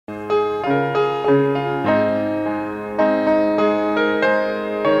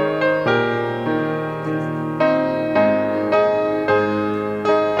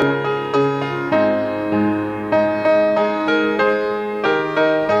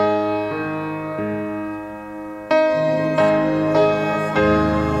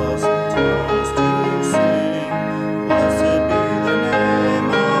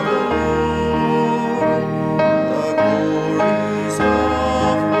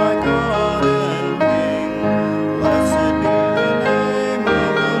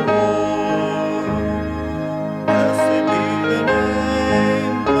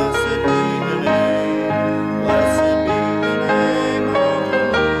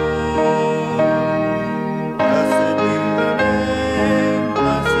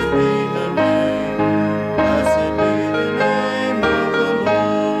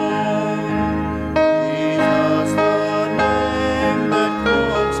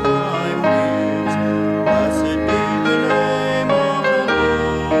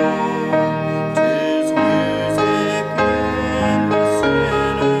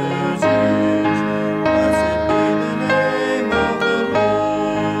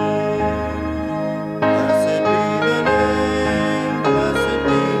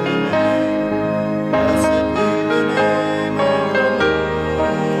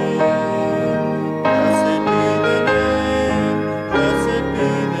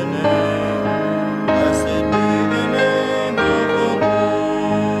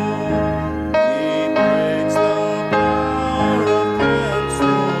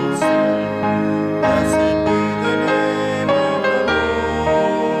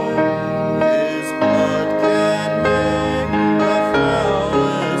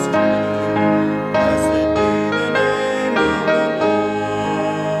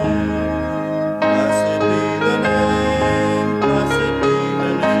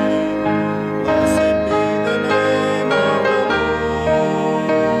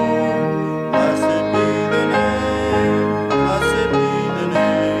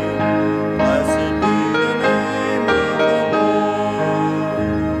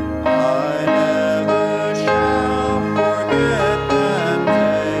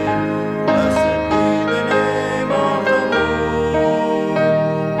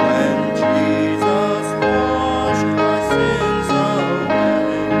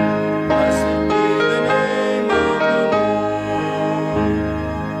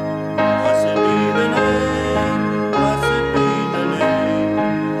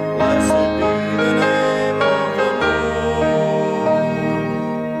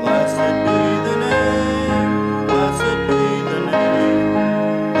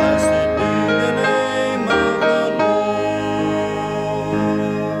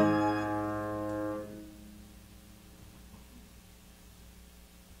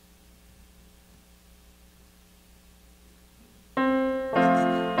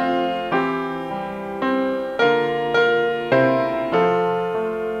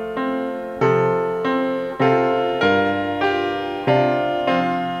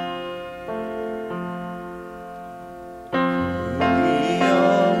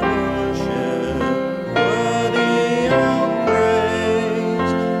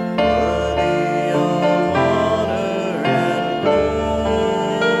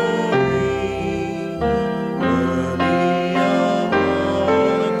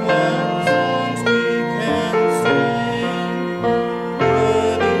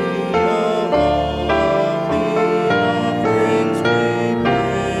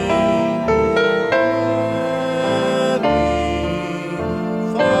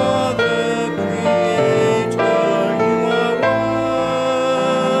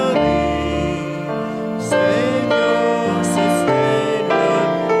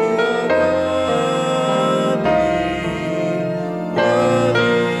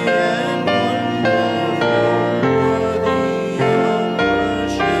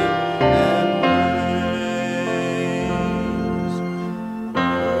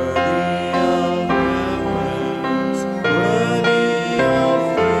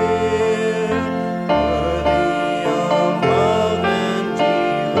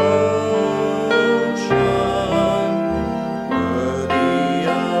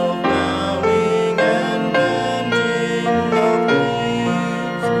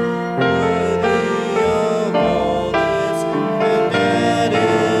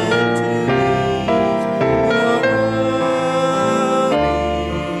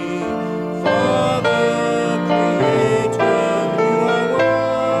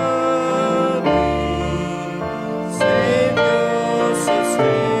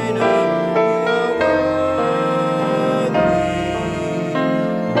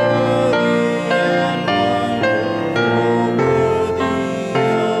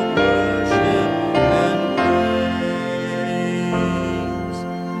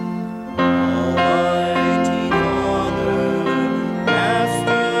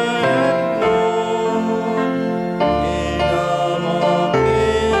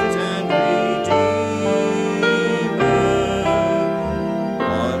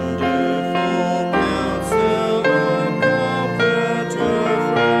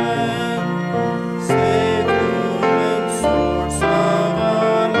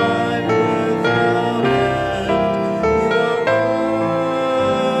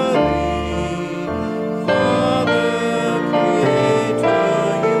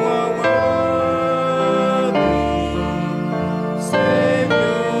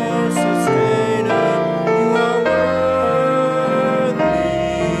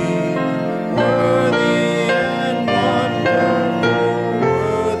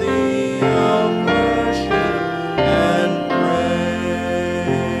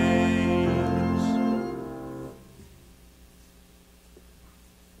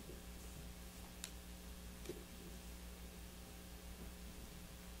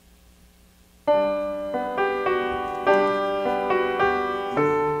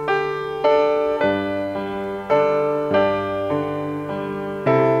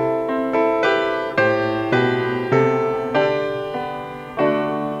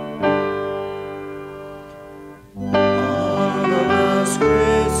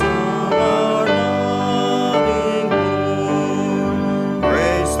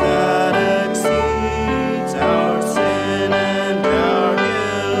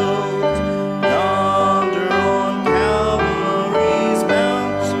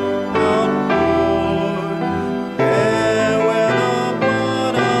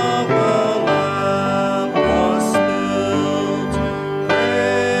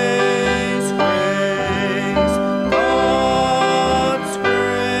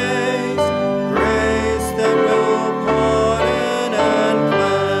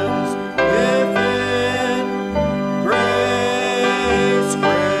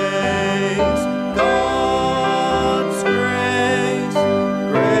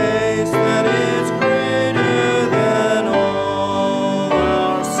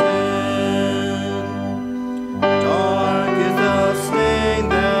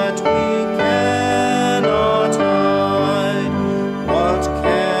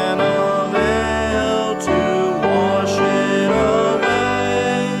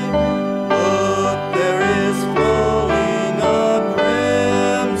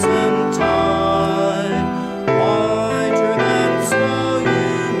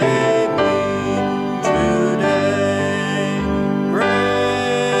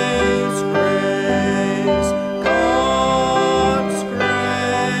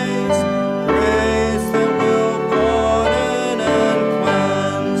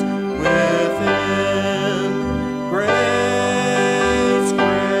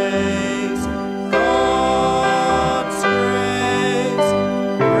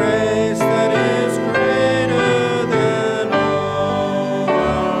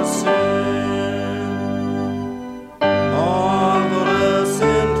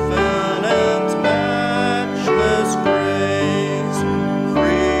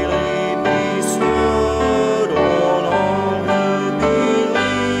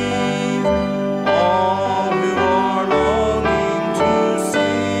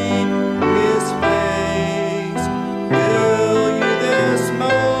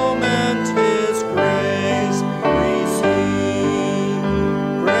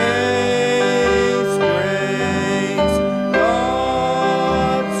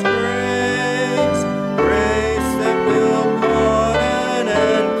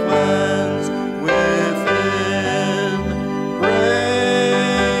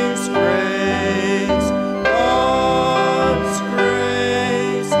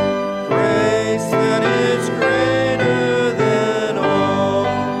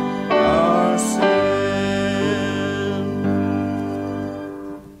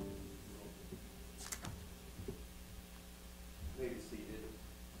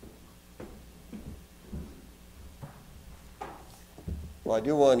Well, I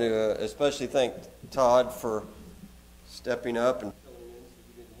do want to especially thank Todd for stepping up and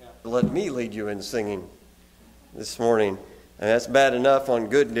let me lead you in singing this morning. And that's bad enough on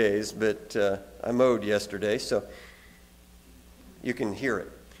good days, but I mowed yesterday, so you can hear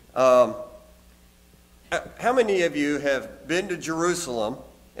it. How many of you have been to Jerusalem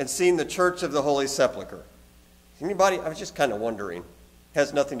and seen the Church of the Holy Sepulchre? Anybody? I was just kind of wondering.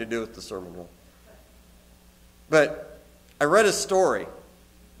 Has nothing to do with the sermon room. But I read a story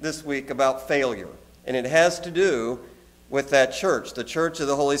this week about failure, and it has to do with that church, the Church of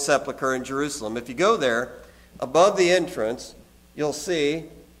the Holy Sepulchre in Jerusalem. If you go there, above the entrance, you'll see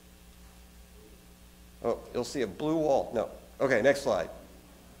a blue wall. No. Okay, next slide.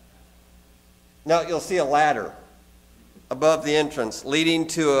 Now you'll see a ladder above the entrance leading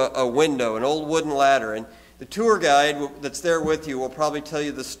to a window, an old wooden ladder. And the tour guide that's there with you will probably tell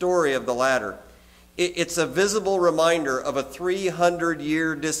you the story of the ladder. It's a visible reminder of a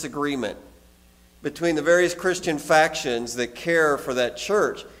 300-year disagreement between the various Christian factions that care for that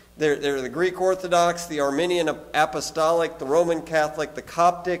church. They're the Greek Orthodox, the Armenian Apostolic, the Roman Catholic, the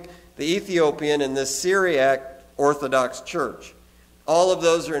Coptic, the Ethiopian, and the Syriac Orthodox Church. All of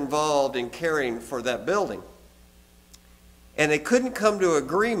those are involved in caring for that building. And they couldn't come to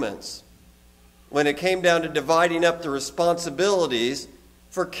agreements when it came down to dividing up the responsibilities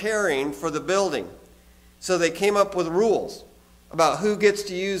for caring for the building. So they came up with rules about who gets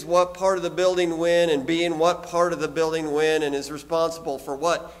to use what part of the building when and be in what part of the building when and is responsible for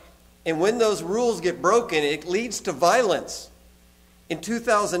what. And when those rules get broken, it leads to violence. In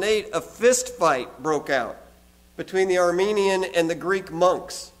 2008, a fist fight broke out between the Armenian and the Greek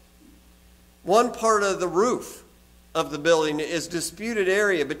monks. One part of the roof of the building is disputed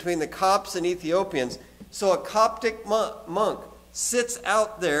area between the Copts and Ethiopians. So a Coptic monk sits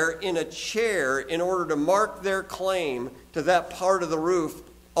out there in a chair in order to mark their claim to that part of the roof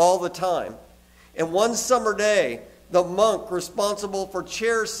all the time. And one summer day, the monk responsible for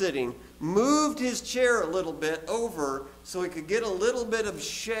chair sitting moved his chair a little bit over so he could get a little bit of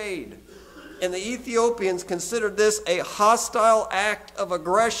shade. And the Ethiopians considered this a hostile act of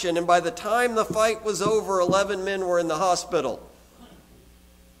aggression, and by the time the fight was over, 11 men were in the hospital.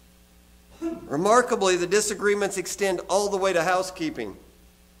 Remarkably, the disagreements extend all the way to housekeeping.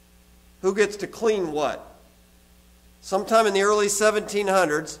 Who gets to clean what? Sometime in the early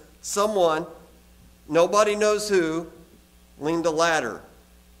 1700s, someone, nobody knows who, leaned a ladder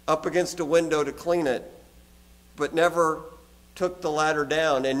up against a window to clean it, but never took the ladder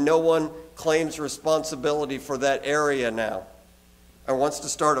down, and no one claims responsibility for that area now or wants to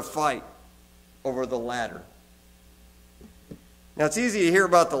start a fight over the ladder. Now, it's easy to hear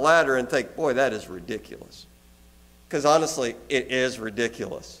about the ladder and think, boy, that is ridiculous. Because honestly, it is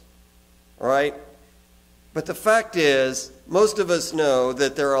ridiculous. All right? But the fact is, most of us know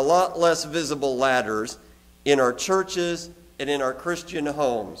that there are a lot less visible ladders in our churches and in our Christian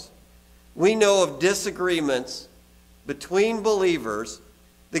homes. We know of disagreements between believers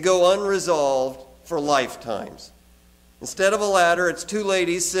that go unresolved for lifetimes. Instead of a ladder, it's two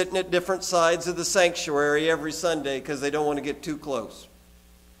ladies sitting at different sides of the sanctuary every Sunday because they don't want to get too close.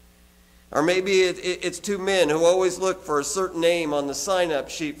 Or maybe it's two men who always look for a certain name on the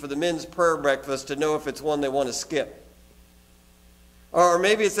sign-up sheet for the men's prayer breakfast to know if it's one they want to skip. Or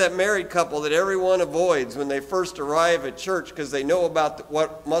maybe it's that married couple that everyone avoids when they first arrive at church because they know about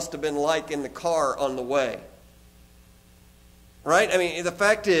what must have been like in the car on the way. Right? I mean, the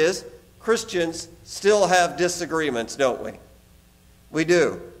fact is, Christians still have disagreements, don't we? We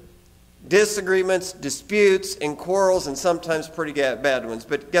do. Disagreements, disputes, and quarrels, and sometimes pretty bad ones.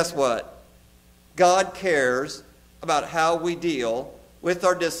 But guess what? God cares about how we deal with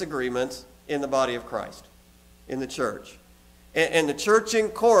our disagreements in the body of Christ, in the church. And the church in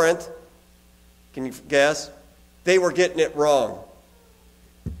Corinth, can you guess? They were getting it wrong.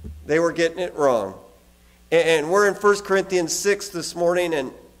 They were getting it wrong. And we're in 1 Corinthians 6 this morning,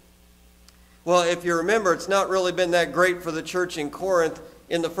 and well, if you remember, it's not really been that great for the church in Corinth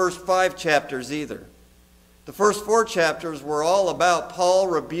in the first 5 chapters either. The first 4 chapters were all about Paul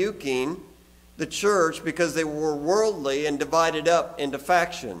rebuking the church because they were worldly and divided up into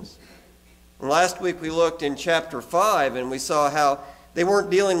factions. And last week we looked in chapter 5 and we saw how they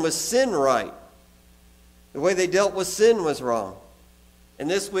weren't dealing with sin right. The way they dealt with sin was wrong. And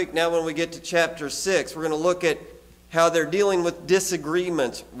this week, now when we get to chapter 6, we're going to look at how they're dealing with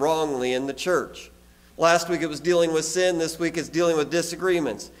disagreements wrongly in the church. Last week it was dealing with sin. This week it's dealing with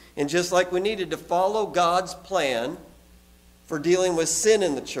disagreements. And just like we needed to follow God's plan for dealing with sin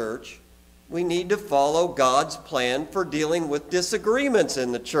in the church, we need to follow God's plan for dealing with disagreements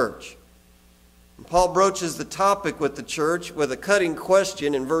in the church. Paul broaches the topic with the church with a cutting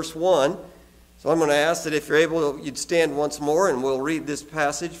question in verse 1. So I'm going to ask that if you're able, you'd stand once more and we'll read this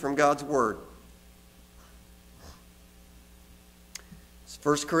passage from God's Word. It's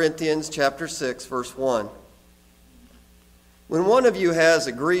 1 Corinthians chapter 6, verse 1. When one of you has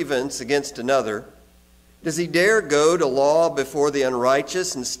a grievance against another, does he dare go to law before the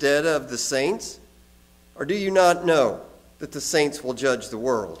unrighteous instead of the saints? Or do you not know that the saints will judge the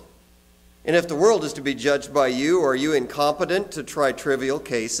world? And if the world is to be judged by you, are you incompetent to try trivial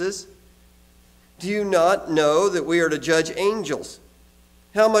cases? Do you not know that we are to judge angels?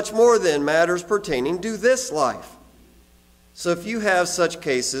 How much more then matters pertaining to this life? So if you have such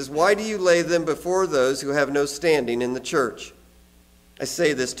cases, why do you lay them before those who have no standing in the church? I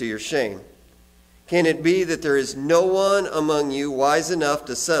say this to your shame. Can it be that there is no one among you wise enough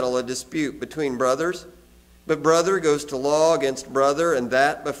to settle a dispute between brothers? But brother goes to law against brother, and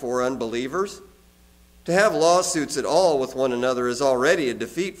that before unbelievers? To have lawsuits at all with one another is already a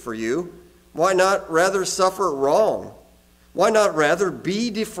defeat for you. Why not rather suffer wrong? Why not rather be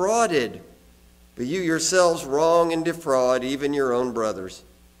defrauded? But you yourselves wrong and defraud even your own brothers.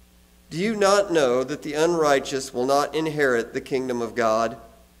 Do you not know that the unrighteous will not inherit the kingdom of God?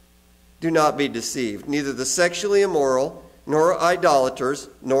 Do not be deceived. Neither the sexually immoral, nor idolaters,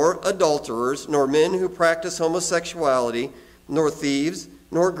 nor adulterers, nor men who practice homosexuality, nor thieves,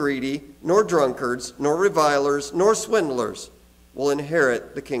 nor greedy, nor drunkards, nor revilers, nor swindlers will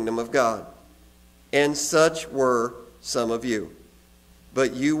inherit the kingdom of God. And such were some of you.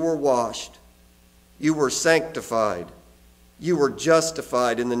 But you were washed, you were sanctified, you were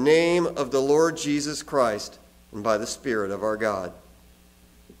justified in the name of the Lord Jesus Christ and by the Spirit of our God.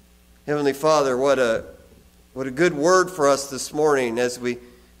 Heavenly Father, what a good word for us this morning as we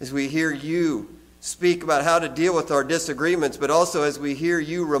hear you speak about how to deal with our disagreements, but also as we hear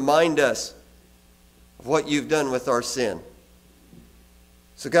you remind us of what you've done with our sin.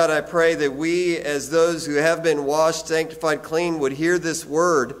 So God, I pray that we, as those who have been washed, sanctified, clean, would hear this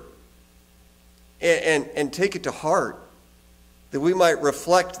word and take it to heart, that we might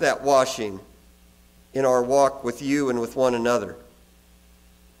reflect that washing in our walk with you and with one another.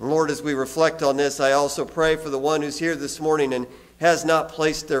 And Lord, as we reflect on this, I also pray for the one who's here this morning and has not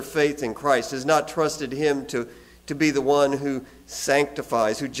placed their faith in Christ, has not trusted him to be the one who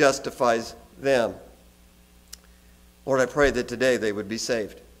sanctifies, who justifies them. Lord, I pray that today they would be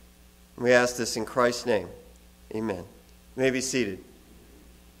saved. And we ask this in Christ's name. Amen. You may be seated.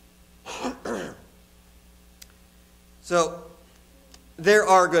 So, there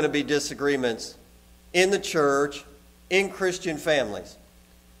are going to be disagreements in the church, in Christian families,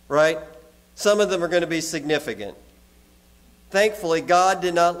 right? Some of them are going to be significant. Thankfully, God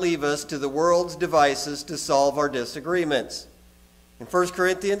did not leave us to the world's devices to solve our disagreements. In 1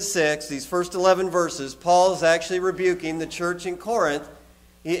 Corinthians 6, these first 11 verses, Paul is actually rebuking the church in Corinth.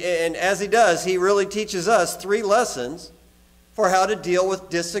 And as he does, he really teaches us 3 lessons for how to deal with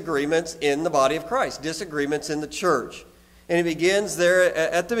disagreements in the body of Christ, disagreements in the church. And he begins there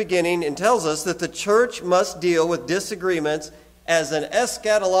at the beginning and tells us that the church must deal with disagreements as an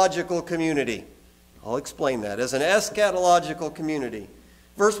eschatological community. I'll explain that. As an eschatological community.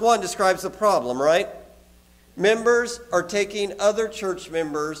 Verse 1 describes the problem, right? Members are taking other church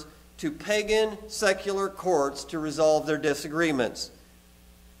members to pagan secular courts to resolve their disagreements.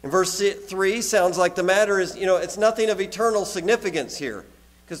 And verse 3 sounds like the matter is, it's nothing of eternal significance here,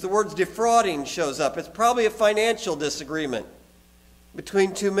 because the words defrauding shows up. It's probably a financial disagreement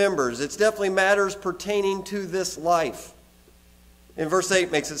between 2 members. It's definitely matters pertaining to this life. And verse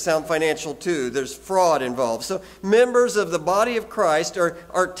 8 makes it sound financial too. There's fraud involved. So members of the body of Christ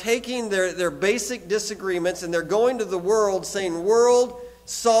are taking their basic disagreements and they're going to the world saying, "World,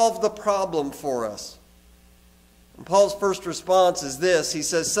 solve the problem for us." And Paul's first response is this. He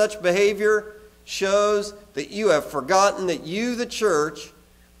says, such behavior shows that you have forgotten that you, the church,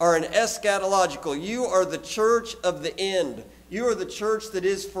 are an eschatological. You are the church of the end. You are the church that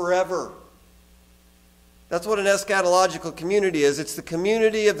is forever. That's what an eschatological community is. It's the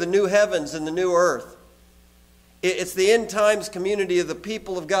community of the new heavens and the new earth. It's the end times community of the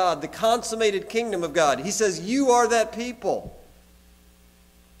people of God, the consummated kingdom of God. He says, you are that people.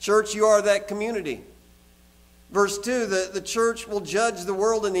 Church, you are that community. Verse 2, the church will judge the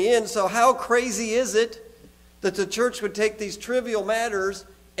world in the end. So how crazy is it that the church would take these trivial matters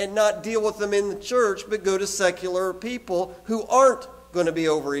and not deal with them in the church, but go to secular people who aren't going to be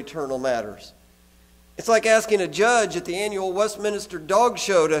over eternal matters? It's like asking a judge at the annual Westminster Dog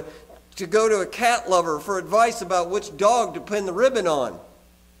Show to go to a cat lover for advice about which dog to pin the ribbon on.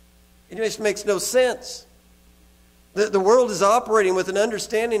 It just makes no sense. The world is operating with an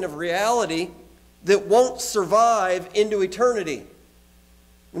understanding of reality that won't survive into eternity.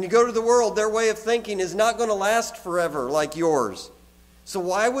 When you go to the world, their way of thinking is not going to last forever like yours. So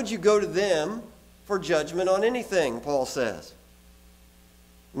why would you go to them for judgment on anything, Paul says?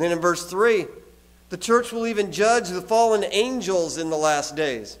 And then in verse 3, the church will even judge the fallen angels in the last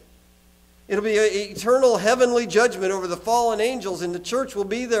days. It'll be an eternal heavenly judgment over the fallen angels, and the church will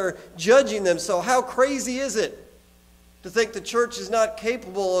be there judging them. So how crazy is it to think the church is not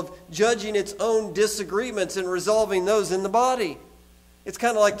capable of judging its own disagreements and resolving those in the body? It's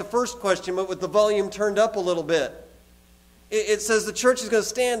kind of like the first question, but with the volume turned up a little bit. It says the church is going to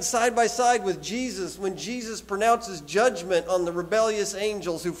stand side by side with Jesus when Jesus pronounces judgment on the rebellious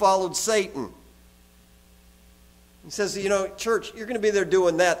angels who followed Satan. He says, church, you're going to be there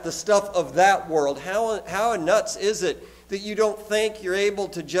doing that, the stuff of that world. How nuts is it that you don't think you're able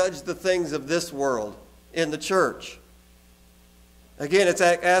to judge the things of this world in the church? Again, it's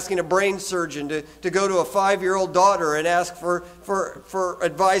asking a brain surgeon to go to a 5-year-old daughter and ask for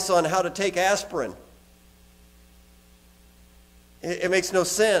advice on how to take aspirin. It makes no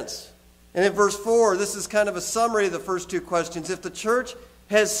sense. And in verse 4, this is kind of a summary of the first two questions. If the church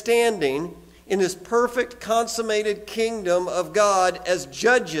has standing in this perfect, consummated kingdom of God as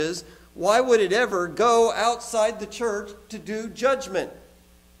judges, why would it ever go outside the church to do judgment?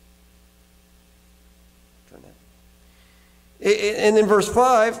 And in verse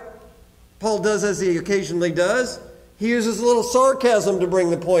 5, Paul does as he occasionally does. He uses a little sarcasm to bring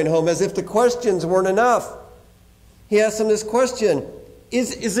the point home, as if the questions weren't enough. He asks them this question: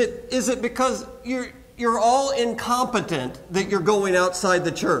 Is it because you're all incompetent that you're going outside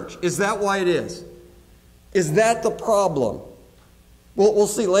the church? Is that why it is? Is that the problem? Well, we'll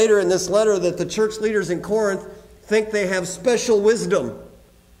see later in this letter that the church leaders in Corinth think they have special wisdom.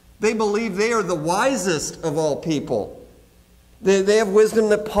 They believe they are the wisest of all people. They have wisdom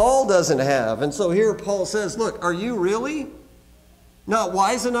that Paul doesn't have. And so here Paul says, look, are you really not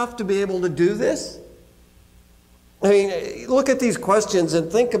wise enough to be able to do this? I mean, look at these questions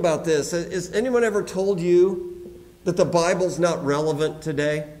and think about this. Has anyone ever told you that the Bible's not relevant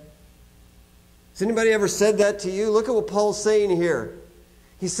today? Has anybody ever said that to you? Look at what Paul's saying here.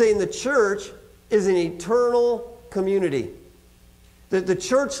 He's saying the church is an eternal community. That the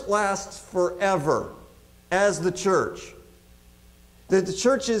church lasts forever as the church. That the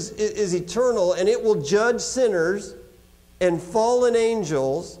church is eternal, and it will judge sinners and fallen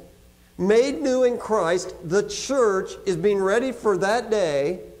angels made new in Christ. The church is being ready for that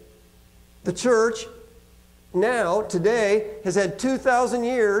day. The church now, today, has had 2,000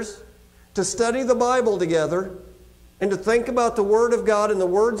 years to study the Bible together and to think about the Word of God and the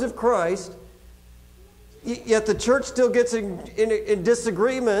words of Christ. Yet the church still gets in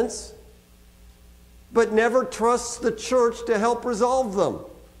disagreements, but never trusts the church to help resolve them.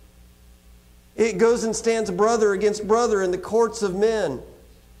 It goes and stands brother against brother in the courts of men.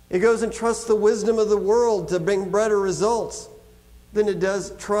 It goes and trusts the wisdom of the world to bring better results than it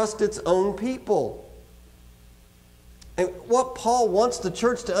does trust its own people. And what Paul wants the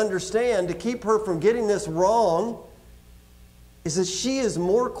church to understand, to keep her from getting this wrong, is that she is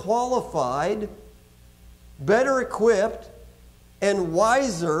more qualified, better equipped, and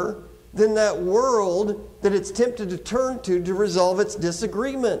wiser than that world that it's tempted to turn to resolve its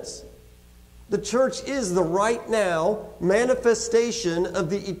disagreements. The church is the right now manifestation of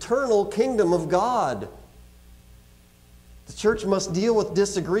the eternal kingdom of God. The church must deal with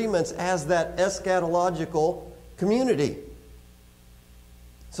disagreements as that eschatological community.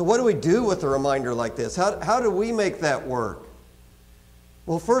 So what do we do with a reminder like this? How do we make that work?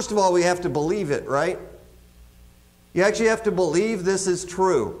 Well, first of all, we have to believe it, right? You actually have to believe this is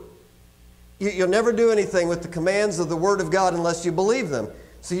true. You'll never do anything with the commands of the Word of God unless you believe them.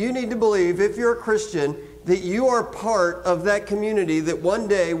 So you need to believe, if you're a Christian, that you are part of that community that one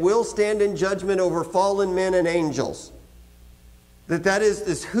day will stand in judgment over fallen men and angels. That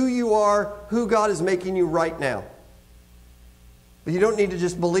is who you are, who God is making you right now. But you don't need to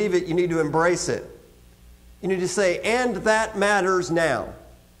just believe it, you need to embrace it. You need to say, and that matters now.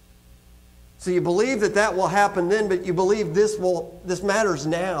 So you believe that will happen then, but you believe this matters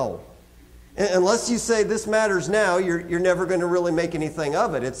now. Unless you say this matters now, you're never going to really make anything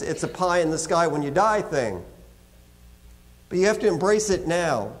of it. It's a pie in the sky when you die thing. But you have to embrace it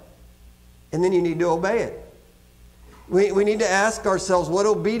now. And then you need to obey it. We need to ask ourselves what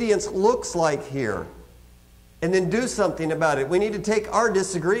obedience looks like here. And then do something about it. We need to take our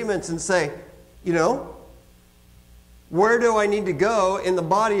disagreements and say, where do I need to go in the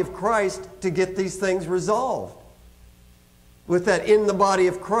body of Christ to get these things resolved? With that in the body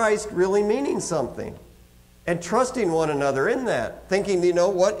of Christ really meaning something. and trusting one another in that. Thinking, you know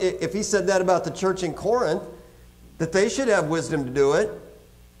what, if he said that about the church in Corinth, that they should have wisdom to do it,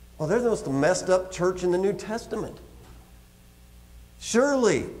 well, they're the most messed up church in the New Testament.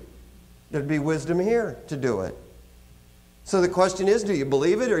 Surely there'd be wisdom here to do it. So the question is, do you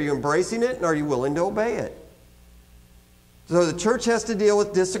believe it? Are you embracing it? And are you willing to obey it? So the church has to deal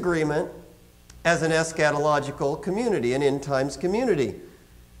with disagreement as an eschatological community, an end times community.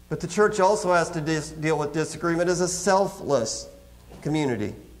 But the church also has to deal with disagreement as a selfless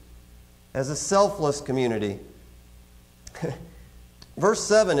community. As a selfless community. Verse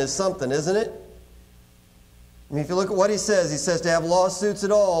 7 is something, isn't it? I mean, if you look at what he says to have lawsuits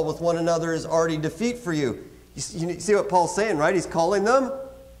at all with one another is already defeat for you. You see what Paul's saying, right? He's calling them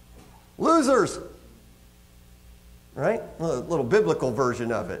losers. Right? A little biblical version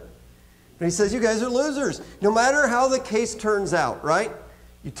of it. But he says, you guys are losers. No matter how the case turns out, right?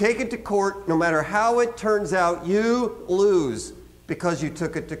 You take it to court, no matter how it turns out, you lose because you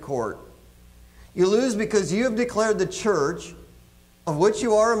took it to court. You lose because you have declared the church, of which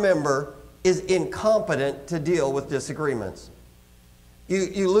you are a member, is incompetent to deal with disagreements.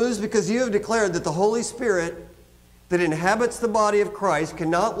 You lose because you have declared that the Holy Spirit that inhabits the body of Christ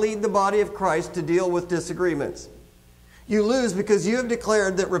cannot lead the body of Christ to deal with disagreements. You lose because you have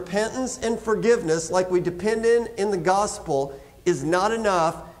declared that repentance and forgiveness, like we depend in the gospel, is not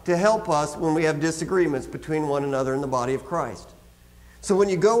enough to help us when we have disagreements between one another in the body of Christ. So when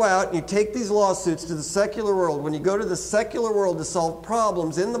you go out and you take these lawsuits to the secular world, when you go to the secular world to solve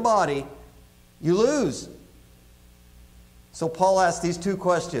problems in the body, you lose. So Paul asks these two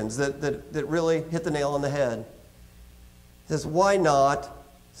questions that really hit the nail on the head. He says, why not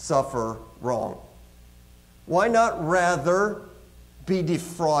suffer wrong? Why not rather be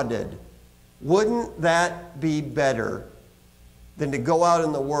defrauded? Wouldn't that be better than to go out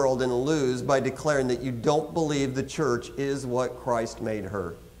in the world and lose by declaring that you don't believe the church is what Christ made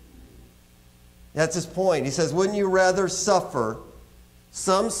her? That's his point. He says, wouldn't you rather suffer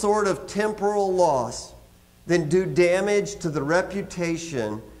some sort of temporal loss than do damage to the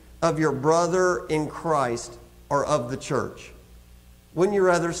reputation of your brother in Christ or of the church? Wouldn't you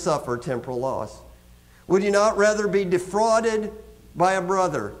rather suffer temporal loss? Would you not rather be defrauded by a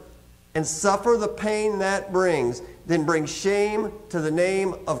brother and suffer the pain that brings than bring shame to the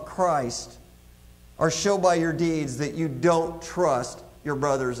name of Christ or show by your deeds that you don't trust your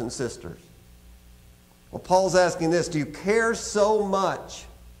brothers and sisters? Well, Paul's asking this, do you care so much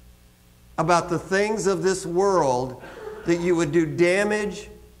about the things of this world that you would do damage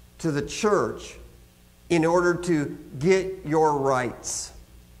to the church in order to get your rights?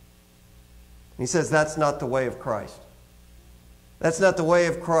 He says that's not the way of Christ. That's not the way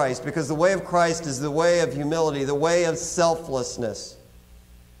of Christ, because the way of Christ is the way of humility, the way of selflessness.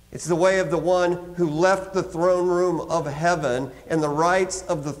 It's the way of the one who left the throne room of heaven and the rights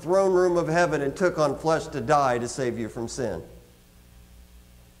of the throne room of heaven and took on flesh to die to save you from sin.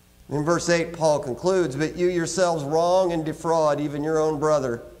 In verse 8, Paul concludes, but you yourselves wrong and defraud even your own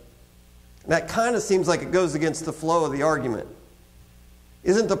brother. And that kind of seems like it goes against the flow of the argument.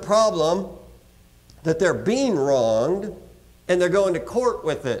 Isn't the problem that they're being wronged and they're going to court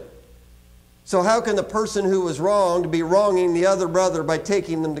with it? So how can the person who was wronged be wronging the other brother by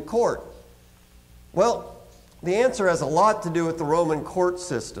taking them to court? Well, the answer has a lot to do with the Roman court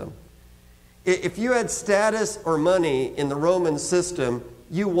system. If you had status or money in the Roman system,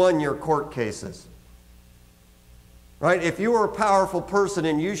 you won your court cases. Right? If you were a powerful person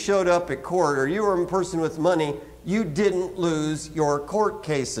and you showed up at court, or you were a person with money, you didn't lose your court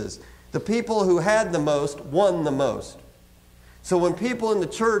cases. The people who had the most won the most. So when people in the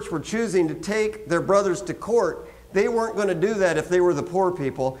church were choosing to take their brothers to court, they weren't going to do that if they were the poor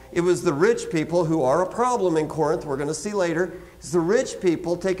people. It was the rich people who are a problem in Corinth, we're going to see later. It's the rich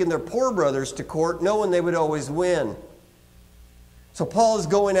people taking their poor brothers to court, knowing they would always win. So Paul is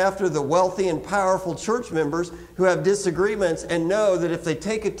going after the wealthy and powerful church members who have disagreements and know that if they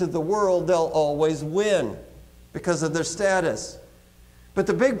take it to the world, they'll always win because of their status. But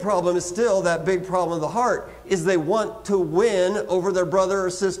the big problem is still that big problem of the heart, is they want to win over their brother or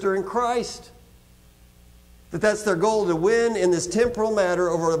sister in Christ. That's their goal, to win in this temporal matter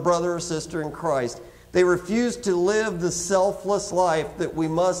over a brother or sister in Christ. They refuse to live the selfless life that we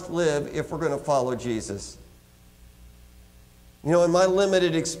must live if we're going to follow Jesus. You know, in my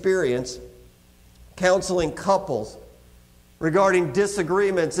limited experience, counseling couples regarding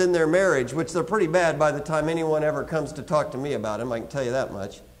disagreements in their marriage, which they're pretty bad by the time anyone ever comes to talk to me about them, I can tell you that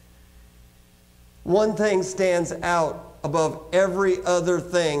much. One thing stands out above every other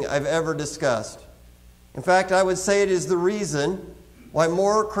thing I've ever discussed. In fact, I would say it is the reason why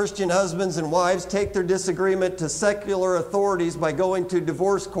more Christian husbands and wives take their disagreement to secular authorities by going to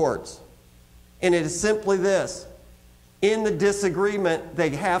divorce courts. And it is simply this: in the disagreement, they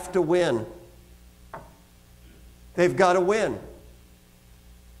have to win. They've got to win.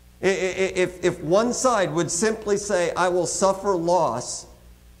 If one side would simply say, I will suffer loss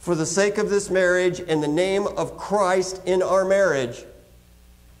for the sake of this marriage in the name of Christ in our marriage,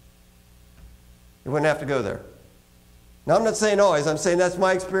 you wouldn't have to go there. Now, I'm not saying always. I'm saying that's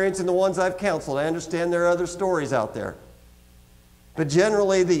my experience in the ones I've counseled. I understand there are other stories out there. But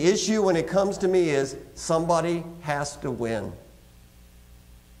generally, the issue when it comes to me is somebody has to win.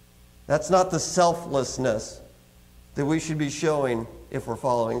 That's not the selflessness that we should be showing if we're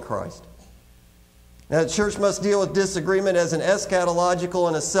following Christ. Now, the church must deal with disagreement as an eschatological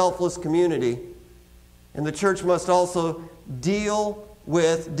and a selfless community. And the church must also deal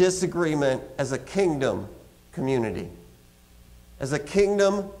with disagreement as a kingdom community. As a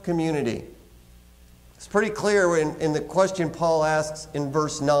kingdom community. It's pretty clear in the question Paul asks in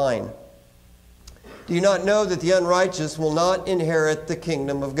verse 9. Do you not know that the unrighteous will not inherit the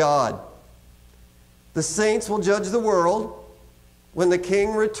kingdom of God? The saints will judge the world when the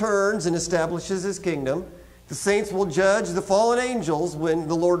king returns and establishes his kingdom. The saints will judge the fallen angels when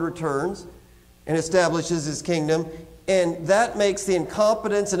the Lord returns and establishes his kingdom. And that makes the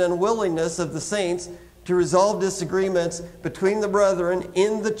incompetence and unwillingness of the saints to resolve disagreements between the brethren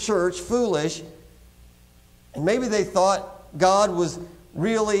in the church foolish. And maybe they thought God was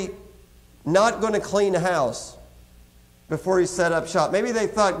really not going to clean house before he set up shop. Maybe they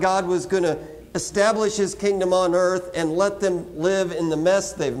thought God was going to establish his kingdom on earth and let them live in the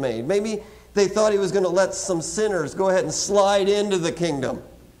mess they've made. Maybe they thought he was going to let some sinners go ahead and slide into the kingdom.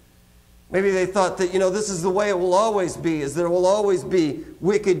 Maybe they thought that, this is the way it will always be, is there will always be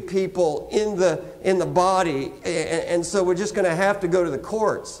wicked people in the body, and so we're just going to have to go to the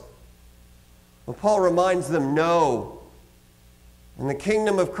courts. Well, Paul reminds them, no. In the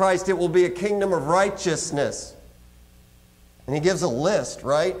kingdom of Christ, it will be a kingdom of righteousness. And he gives a list,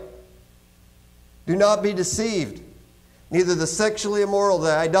 right? Do not be deceived. Neither the sexually immoral,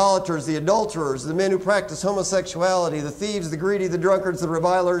 the idolaters, the adulterers, the men who practice homosexuality, the thieves, the greedy, the drunkards, the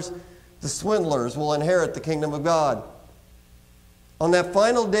revilers, the swindlers will inherit the kingdom of God. On that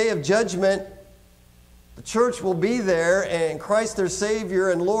final day of judgment, the church will be there, and Christ their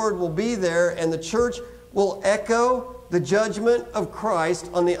Savior and Lord will be there, and the church will echo the judgment of Christ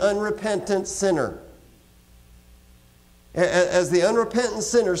on the unrepentant sinner. As the unrepentant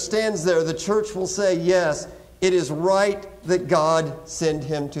sinner stands there, the church will say, yes, it is right that God send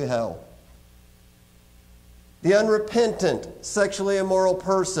him to hell. The unrepentant, sexually immoral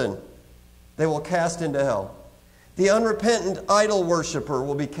person, they will cast into hell. The unrepentant idol worshiper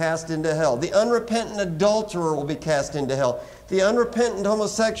will be cast into hell. The unrepentant adulterer will be cast into hell. The unrepentant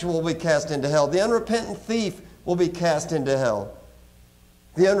homosexual will be cast into hell. The unrepentant thief will be cast into hell.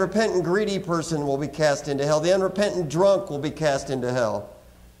 The unrepentant greedy person will be cast into hell. The unrepentant drunk will be cast into hell.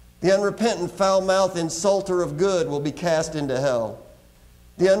 The unrepentant foul-mouthed insulter of good will be cast into hell.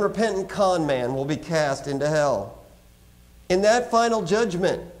 The unrepentant con man will be cast into hell. In that final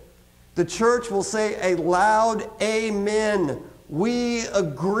judgment, the church will say a loud amen. We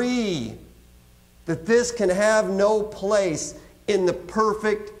agree that this can have no place in the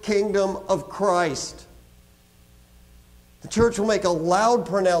perfect kingdom of Christ. The church will make a loud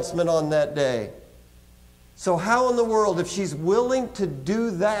pronouncement on that day. So how in the world, if she's willing to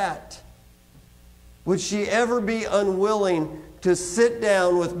do that, would she ever be unwilling to sit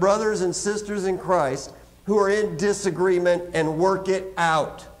down with brothers and sisters in Christ who are in disagreement and work it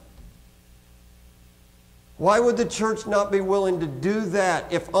out? Why would the church not be willing to do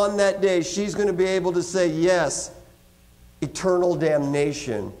that if on that day she's going to be able to say, yes, eternal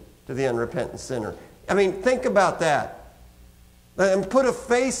damnation to the unrepentant sinner? I mean, think about that. And put a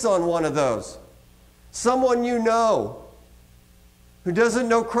face on one of those. Someone you know who doesn't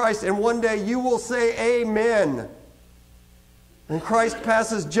know Christ, and one day you will say amen. And Christ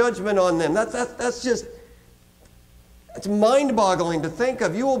passes judgment on them. That's just... it's mind-boggling to think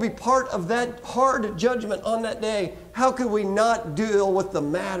of. You will be part of that hard judgment on that day. How could we not deal with the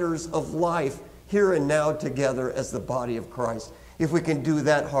matters of life here and now together as the body of Christ if we can do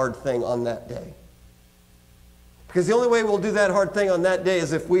that hard thing on that day? Because the only way we'll do that hard thing on that day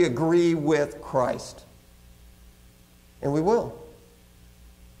is if we agree with Christ. And we will.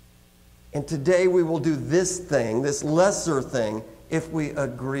 And today we will do this thing, this lesser thing, if we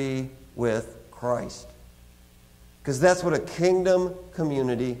agree with Christ. Because that's what a kingdom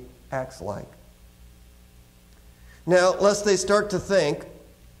community acts like. Now, lest they start to think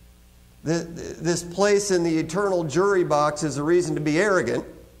this place in the eternal jury box is a reason to be arrogant.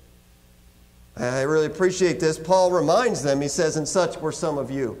 I really appreciate this. Paul reminds them, he says, and such were some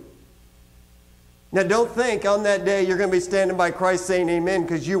of you. Now don't think on that day you're going to be standing by Christ saying amen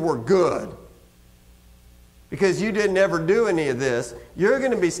because you were good. Because you didn't ever do any of this. You're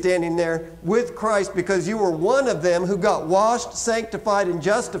going to be standing there with Christ because you were one of them who got washed, sanctified, and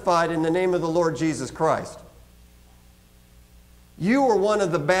justified in the name of the Lord Jesus Christ. You were one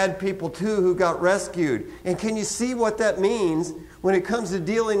of the bad people too who got rescued. And can you see what that means when it comes to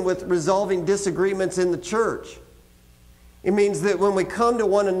dealing with resolving disagreements in the church? It means that when we come to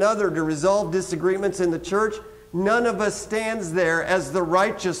one another to resolve disagreements in the church, none of us stands there as the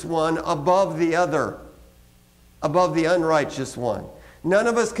righteous one above the other, above the unrighteous one. None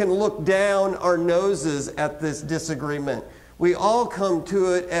of us can look down our noses at this disagreement. We all come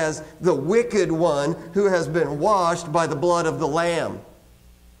to it as the wicked one who has been washed by the blood of the Lamb.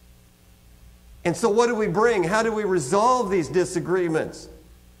 And so what do we bring? How do we resolve these disagreements?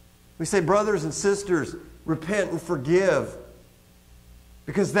 We say, brothers and sisters, repent and forgive.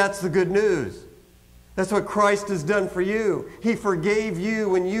 Because that's the good news. That's what Christ has done for you. He forgave you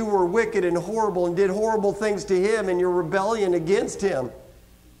when you were wicked and horrible and did horrible things to Him in your rebellion against Him.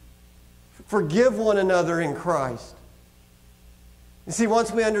 Forgive one another in Christ. You see,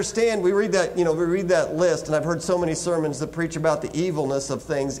 once we understand, we read that list, and I've heard so many sermons that preach about the evilness of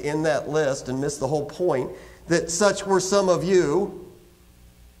things in that list and miss the whole point, that such were some of you,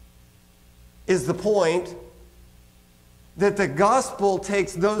 is the point that the gospel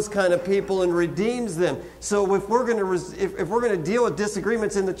takes those kind of people and redeems them. So if we're going to deal with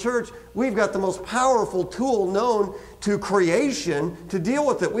disagreements in the church, we've got the most powerful tool known to creation to deal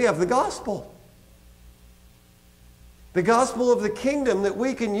with it. We have the gospel. The gospel of the kingdom that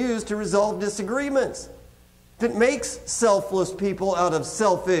we can use to resolve disagreements, that makes selfless people out of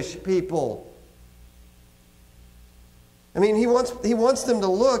selfish people. I mean, he wants them to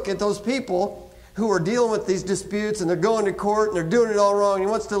look at those people who are dealing with these disputes and they're going to court and they're doing it all wrong. He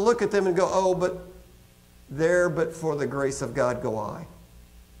wants to look at them and go, oh, but for the grace of God go I.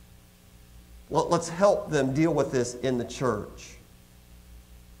 Well, let's help them deal with this in the church.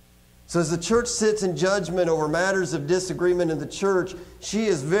 So as the church sits in judgment over matters of disagreement in the church, she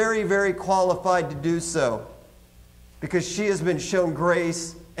is very, very qualified to do so because she has been shown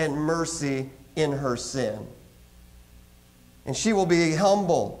grace and mercy in her sin. And she will be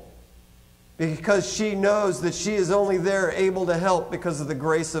humble because she knows that she is only there able to help because of the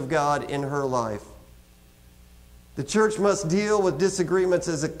grace of God in her life. The church must deal with disagreements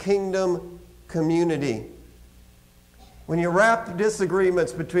as a kingdom community. When you wrap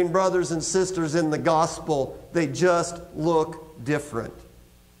disagreements between brothers and sisters in the gospel, they just look different. I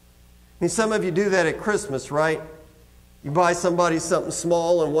mean, some of you do that at Christmas, right? You buy somebody something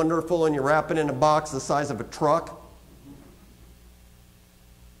small and wonderful and you wrap it in a box the size of a truck.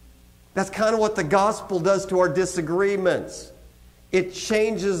 That's kind of what the gospel does to our disagreements. It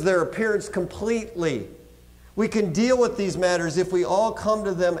changes their appearance completely. We can deal with these matters if we all come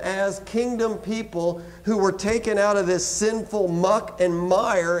to them as kingdom people who were taken out of this sinful muck and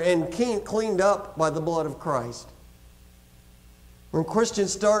mire and cleaned up by the blood of Christ. When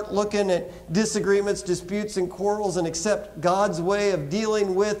Christians start looking at disagreements, disputes, and quarrels and accept God's way of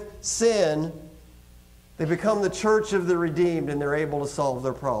dealing with sin, they become the church of the redeemed and they're able to solve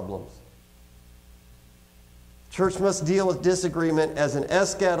their problems. Church must deal with disagreement as an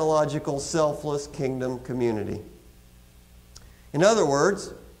eschatological, selfless kingdom community. In other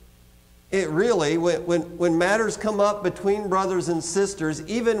words, it really, when matters come up between brothers and sisters,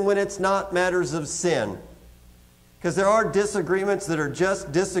 even when it's not matters of sin, because there are disagreements that are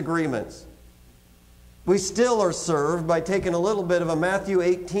just disagreements, we still are served by taking a little bit of a Matthew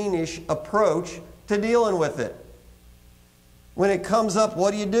 18-ish approach to dealing with it. When it comes up,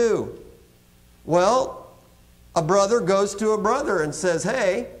 what do? Well, a brother goes to a brother and says,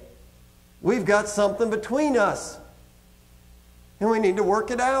 hey, we've got something between us, and we need to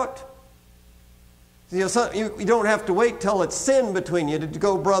work it out. You don't have to wait till it's sin between you to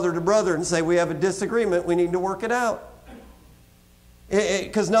go brother to brother and say, we have a disagreement, we need to work it out.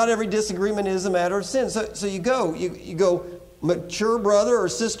 Because not every disagreement is a matter of sin. So you go mature brother or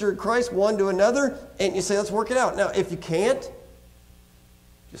sister in Christ, one to another, and you say, let's work it out. Now, if you can't,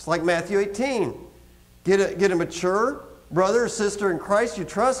 just like Matthew 18, get a mature brother or sister in Christ you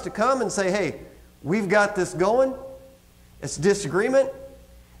trust to come and say, hey, we've got this going. It's disagreement,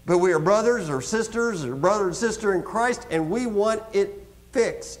 but we are brothers or sisters or brother and sister in Christ, and we want it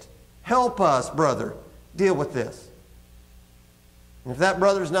fixed. Help us, brother, deal with this. And if that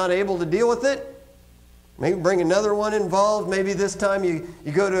brother's not able to deal with it, Maybe bring another one involved. Maybe this time you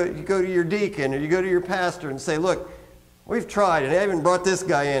go to your deacon or you go to your pastor and say, look, we've tried and I even brought this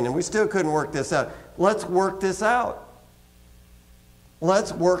guy in and we still couldn't work this out. Let's work this out.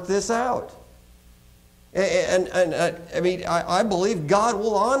 Let's work this out. And I mean, I believe God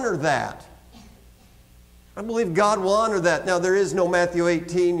will honor that. I believe God will honor that. Now, there is no Matthew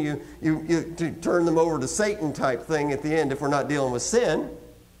 18, you turn them over to Satan type thing at the end if we're not dealing with sin.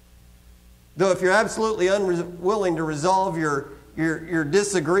 Though if you're absolutely unwilling to resolve your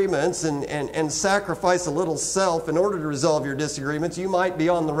disagreements and sacrifice a little self in order to resolve your disagreements, you might be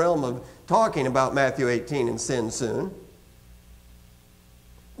on the realm of talking about Matthew 18 and sin soon.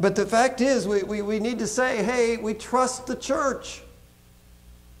 But the fact is, we need to say, hey, we trust the church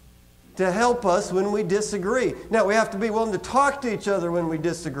to help us when we disagree. Now, we have to be willing to talk to each other when we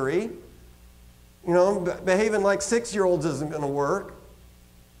disagree. You know, behaving like 6-year-olds isn't going to work.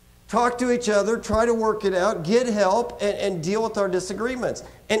 Talk to each other, try to work it out, get help, and deal with our disagreements.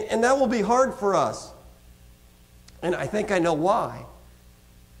 And that will be hard for us. And I think I know why.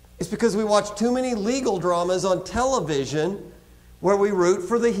 It's because we watch too many legal dramas on television where we root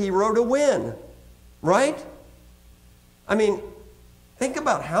for the hero to win. Right? I mean, think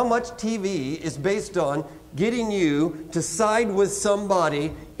about how much TV is based on getting you to side with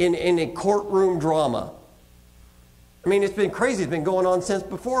somebody in a courtroom drama. I mean, it's been crazy. It's been going on since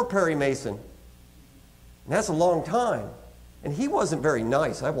before Perry Mason. And that's a long time. And he wasn't very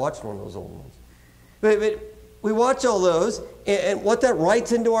nice. I watched one of those old ones. But we watch all those, and what that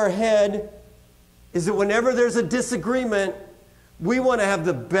writes into our head is that whenever there's a disagreement, we want to have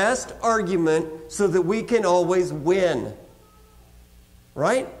the best argument so that we can always win.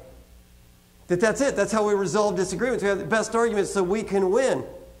 Right? That's it. That's how we resolve disagreements. We have the best argument so we can win.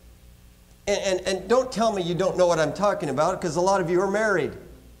 And don't tell me you don't know what I'm talking about, because a lot of you are married.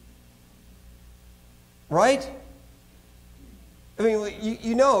 Right? I mean,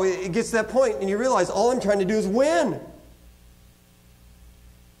 you know, it gets to that point and you realize all I'm trying to do is win.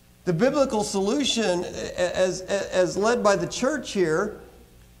 The biblical solution, as led by the church here,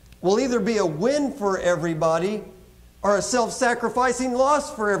 will either be a win for everybody or a self-sacrificing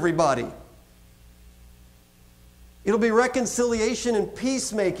loss for everybody. It'll be reconciliation and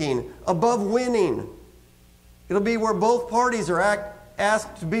peacemaking above winning. It'll be where both parties are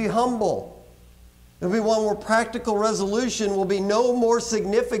asked to be humble. It'll be one where practical resolution will be no more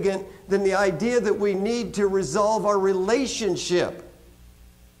significant than the idea that we need to resolve our relationship.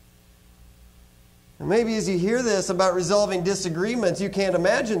 And maybe as you hear this about resolving disagreements, you can't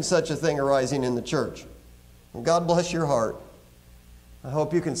imagine such a thing arising in the church. And God bless your heart. I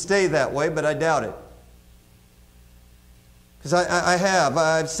hope you can stay that way, but I doubt it. Because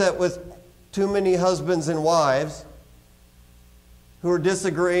I've sat with too many husbands and wives who are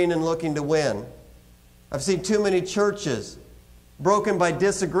disagreeing and looking to win. I've seen too many churches broken by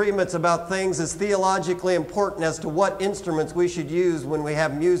disagreements about things as theologically important as to what instruments we should use when we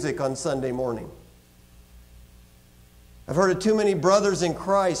have music on Sunday morning. I've heard of too many brothers in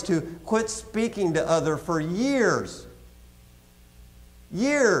Christ who quit speaking to others for years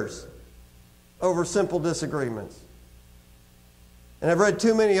over simple disagreements. And I've read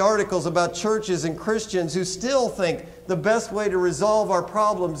too many articles about churches and Christians who still think the best way to resolve our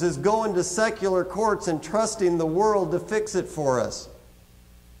problems is going to secular courts and trusting the world to fix it for us.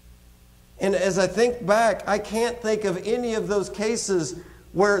 And as I think back, I can't think of any of those cases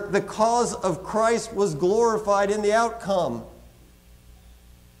where the cause of Christ was glorified in the outcome.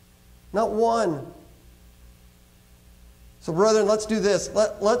 Not one. So brethren, let's do this.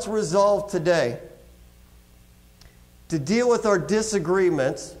 Let's resolve today to deal with our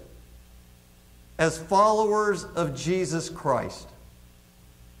disagreements as followers of Jesus Christ.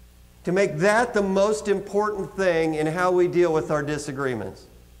 To make that the most important thing in how we deal with our disagreements.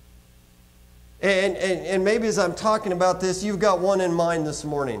 And maybe as I'm talking about this, you've got one in mind this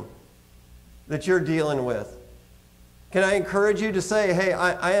morning that you're dealing with. Can I encourage you to say, hey,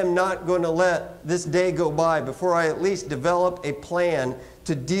 I am not going to let this day go by before I at least develop a plan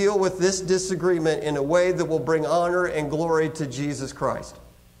to deal with this disagreement in a way that will bring honor and glory to Jesus Christ.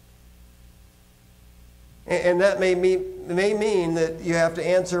 And that may mean that you have to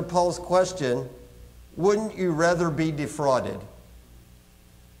answer Paul's question, wouldn't you rather be defrauded?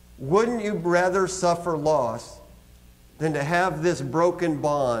 Wouldn't you rather suffer loss than to have this broken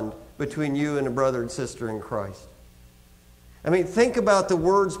bond between you and a brother and sister in Christ? I mean, think about the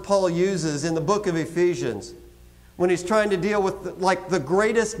words Paul uses in the book of Ephesians when he's trying to deal with the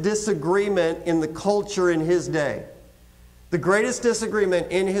greatest disagreement in the culture in his day. The greatest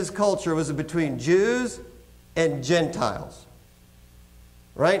disagreement in his culture was between Jews and Gentiles.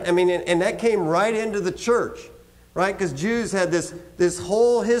 right? I mean, and that came right into the church, right? Because Jews had this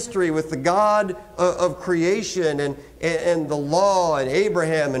whole history with the God of creation and the law and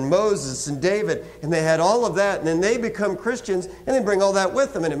Abraham and Moses and David, and they had all of that, and then they become Christians, and they bring all that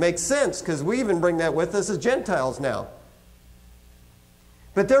with them, and it makes sense because we even bring that with us as Gentiles now.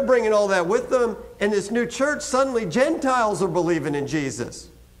 But they're bringing all that with them, and this new church, suddenly Gentiles are believing in Jesus,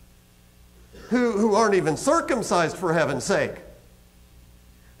 who aren't even circumcised, for heaven's sake,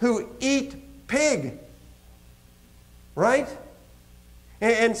 who eat pig, right?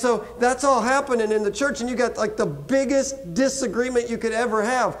 And so that's all happening in the church, and you got like the biggest disagreement you could ever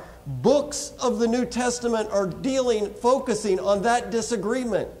have. Books of the New Testament are focusing on that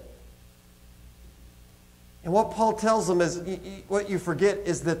disagreement. And what Paul tells them is, what you forget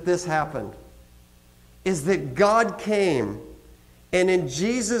is that this happened. Is that God came, and in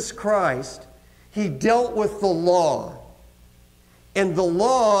Jesus Christ, He dealt with the law. And the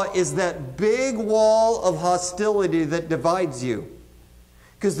law is that big wall of hostility that divides you.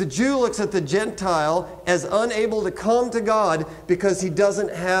 Because the Jew looks at the Gentile as unable to come to God because he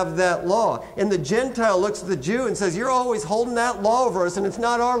doesn't have that law. And the Gentile looks at the Jew and says, you're always holding that law over us, and it's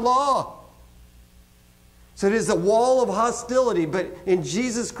not our law. So it is a wall of hostility, but in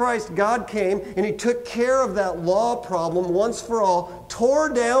Jesus Christ, God came and He took care of that law problem once for all, tore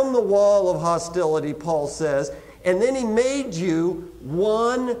down the wall of hostility, Paul says, and then He made you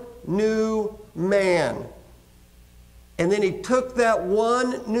one new man. And then He took that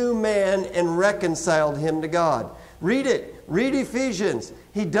one new man and reconciled him to God. Read it. Read Ephesians.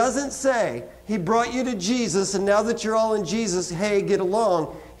 He doesn't say, He brought you to Jesus, and now that you're all in Jesus, hey, get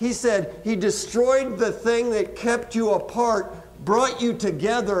along. He said He destroyed the thing that kept you apart, brought you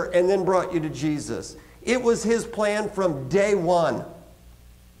together, and then brought you to Jesus. It was His plan from day one,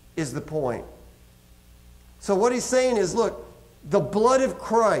 is the point. So what He's saying is, look, the blood of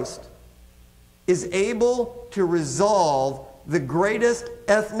Christ is able to resolve the greatest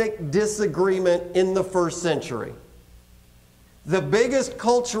ethnic disagreement in the first century. The biggest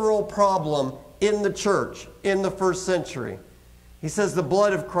cultural problem in the church in the first century. He says the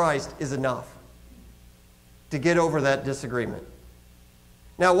blood of Christ is enough to get over that disagreement.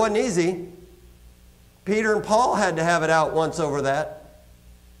 Now, it wasn't easy. Peter and Paul had to have it out once over that.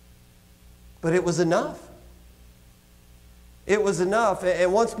 But it was enough. It was enough.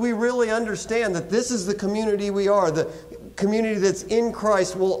 And once we really understand that this is the community we are, the community that's in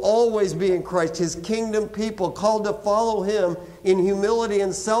Christ will always be in Christ, His kingdom people called to follow Him in humility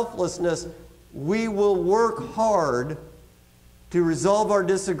and selflessness, we will work hard to resolve our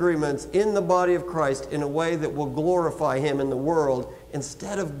disagreements in the body of Christ in a way that will glorify Him in the world,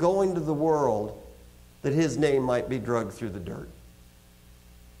 instead of going to the world that His name might be dragged through the dirt.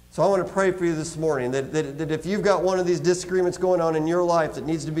 So I want to pray for you this morning that if you've got one of these disagreements going on in your life that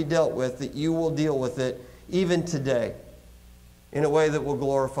needs to be dealt with, that you will deal with it even today in a way that will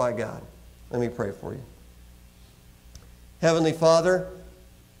glorify God. Let me pray for you. Heavenly Father,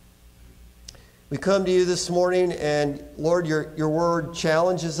 we come to You this morning, and Lord, your word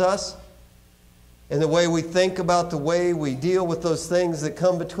challenges us in the way we think about the way we deal with those things that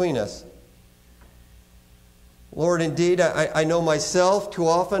come between us. Lord, indeed, I know myself, too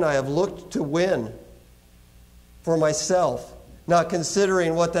often I have looked to win for myself, not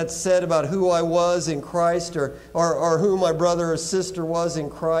considering what that said about who I was in Christ or who my brother or sister was in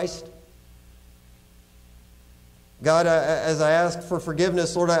Christ. God, as I ask for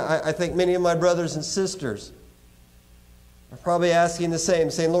forgiveness, Lord, I think many of my brothers and sisters are probably asking the same,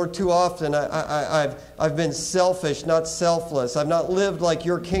 saying, Lord, too often I've been selfish, not selfless. I've not lived like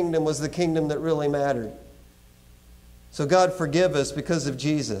Your kingdom was the kingdom that really mattered. So God, forgive us because of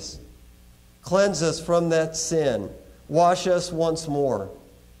Jesus. Cleanse us from that sin. Wash us once more.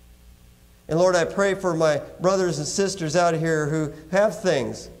 And Lord, I pray for my brothers and sisters out here who have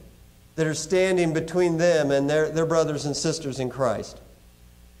things that are standing between them and their brothers and sisters in Christ.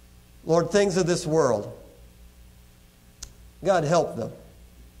 Lord, things of this world. God, help them.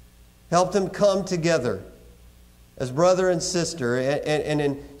 Help them come together as brother and sister and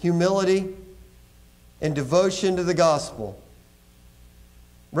in humility and devotion to the gospel.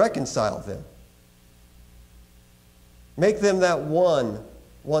 Reconcile them. Make them that one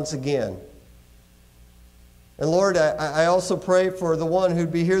once again. And Lord, I also pray for the one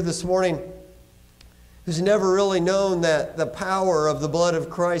who'd be here this morning who's never really known that the power of the blood of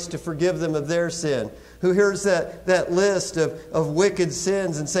Christ to forgive them of their sin, who hears that list of wicked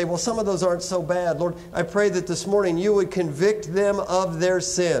sins and say, well, some of those aren't so bad. Lord, I pray that this morning You would convict them of their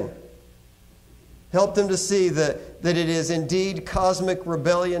sin. Help them to see that it is indeed cosmic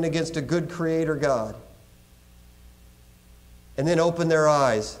rebellion against a good Creator God. and then open their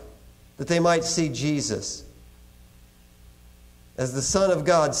eyes that they might see Jesus as the Son of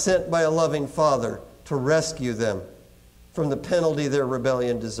God sent by a loving Father to rescue them from the penalty their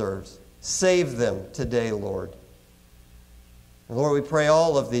rebellion deserves. Save them today, Lord. And Lord, we pray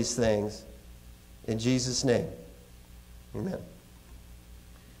all of these things in Jesus' name. Amen.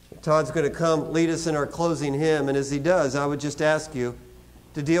 Todd's going to come lead us in our closing hymn, and as he does, I would just ask you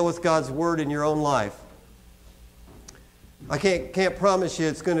to deal with God's Word in your own life. I can't promise you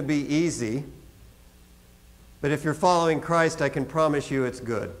it's going to be easy, but if you're following Christ, I can promise you it's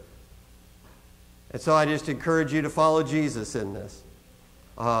good. And so I just encourage you to follow Jesus in this.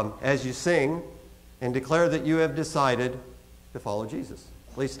 As you sing and declare that you have decided to follow Jesus.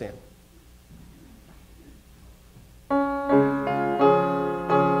 Please stand.